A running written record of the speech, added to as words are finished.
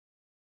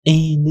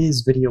In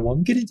this video,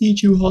 I'm gonna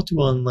teach you how to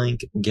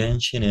unlink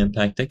Genshin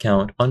Impact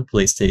account on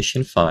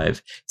PlayStation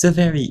 5. It's a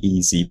very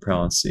easy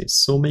process,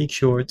 so make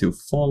sure to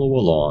follow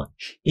along.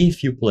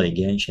 If you play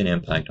Genshin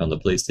Impact on the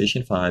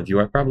PlayStation 5, you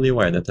are probably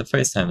aware that the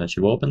first time that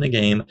you open the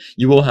game,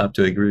 you will have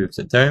to agree with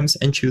the terms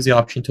and choose the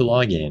option to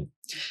log in.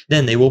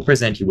 Then they will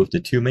present you with the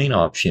two main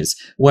options,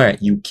 where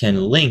you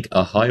can link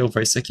a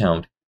HioVerse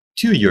account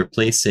to your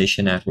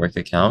PlayStation Network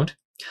account,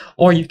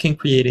 or you can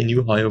create a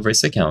new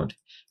HioVerse account.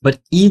 But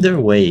either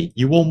way,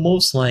 you will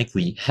most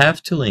likely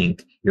have to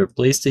link your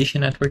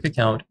PlayStation Network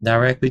account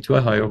directly to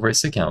a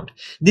HioVerse account.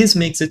 This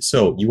makes it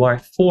so you are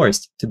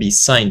forced to be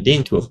signed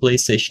into a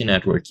PlayStation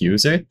Network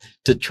user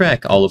to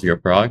track all of your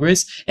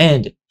progress,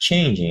 and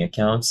changing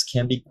accounts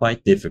can be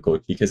quite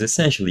difficult because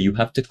essentially you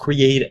have to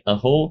create a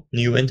whole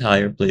new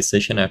entire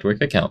PlayStation Network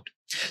account.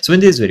 So in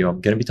this video, I'm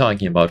going to be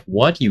talking about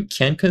what you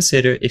can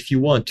consider if you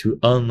want to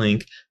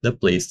unlink the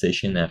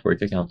PlayStation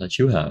Network account that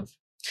you have.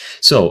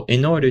 So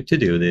in order to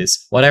do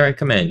this, what I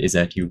recommend is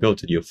that you go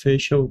to the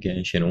official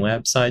Genshin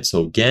website,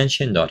 so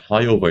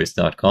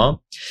genshin.hioverse.com,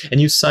 and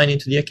you sign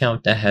into the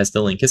account that has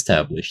the link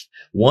established.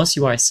 Once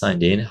you are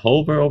signed in,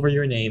 hover over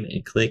your name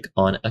and click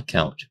on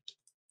Account.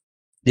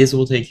 This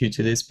will take you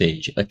to this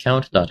page,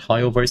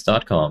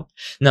 account.hioverse.com.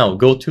 Now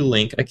go to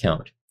Link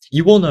Account.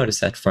 You will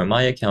notice that for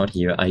my account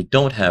here, I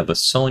don't have a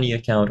Sony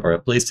account or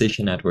a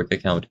PlayStation Network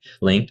account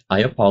linked. I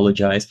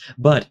apologize,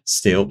 but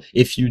still,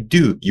 if you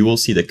do, you will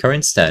see the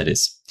current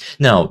status.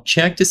 Now,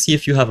 check to see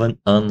if you have an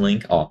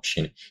unlink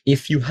option.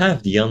 If you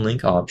have the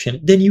unlink option,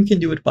 then you can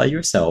do it by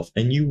yourself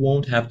and you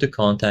won't have to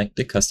contact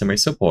the customer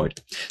support.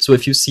 So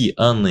if you see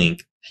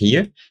unlink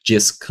here,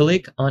 just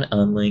click on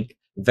unlink.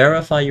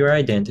 Verify your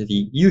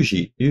identity,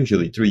 usually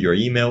through your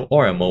email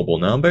or a mobile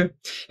number,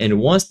 and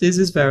once this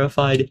is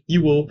verified,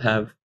 you will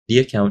have the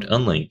account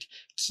unlinked.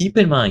 Keep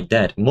in mind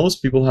that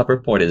most people have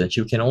reported that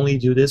you can only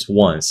do this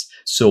once,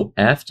 so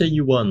after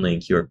you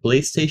unlink your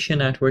PlayStation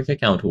Network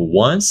account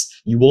once,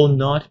 you will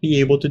not be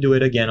able to do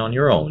it again on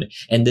your own,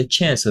 and the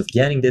chance of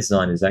getting this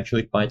done is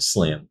actually quite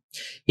slim.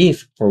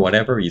 If, for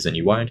whatever reason,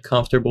 you aren't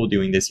comfortable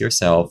doing this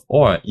yourself,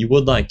 or you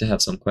would like to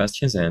have some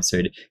questions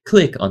answered,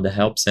 click on the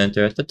Help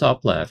Center at the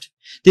top left.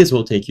 This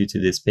will take you to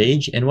this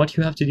page, and what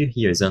you have to do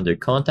here is under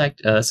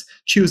Contact Us,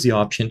 choose the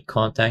option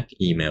Contact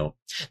Email.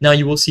 Now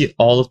you will see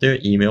all of their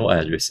email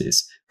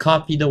addresses.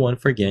 Copy the one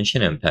for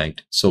Genshin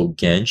Impact, so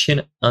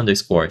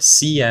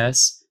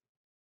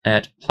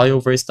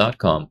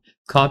Genshin_CS@hioverse.com.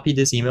 Copy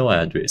this email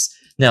address.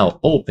 Now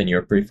open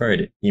your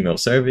preferred email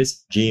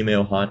service,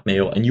 Gmail,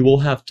 Hotmail, and you will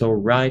have to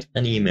write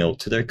an email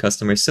to their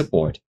customer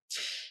support.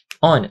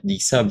 On the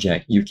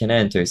subject, you can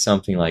enter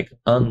something like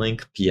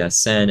unlink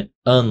PSN,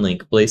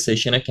 unlink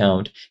PlayStation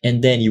account,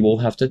 and then you will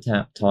have to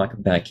talk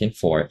back and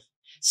forth.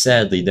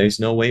 Sadly, there's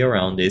no way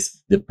around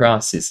this. The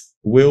process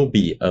will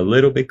be a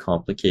little bit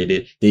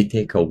complicated. They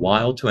take a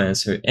while to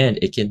answer, and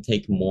it can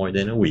take more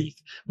than a week.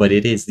 But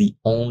it is the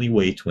only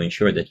way to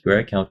ensure that your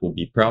account will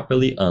be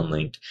properly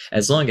unlinked.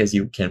 As long as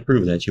you can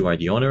prove that you are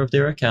the owner of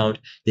their account,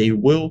 they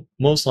will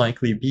most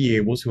likely be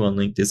able to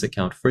unlink this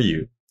account for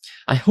you.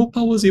 I hope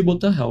I was able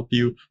to help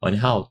you on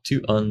how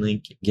to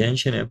unlink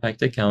Genshin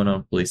Impact account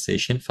on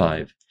PlayStation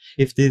 5.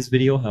 If this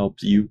video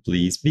helped you,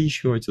 please be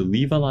sure to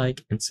leave a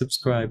like and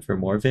subscribe for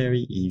more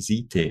very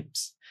easy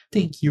tips.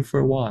 Thank you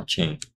for watching.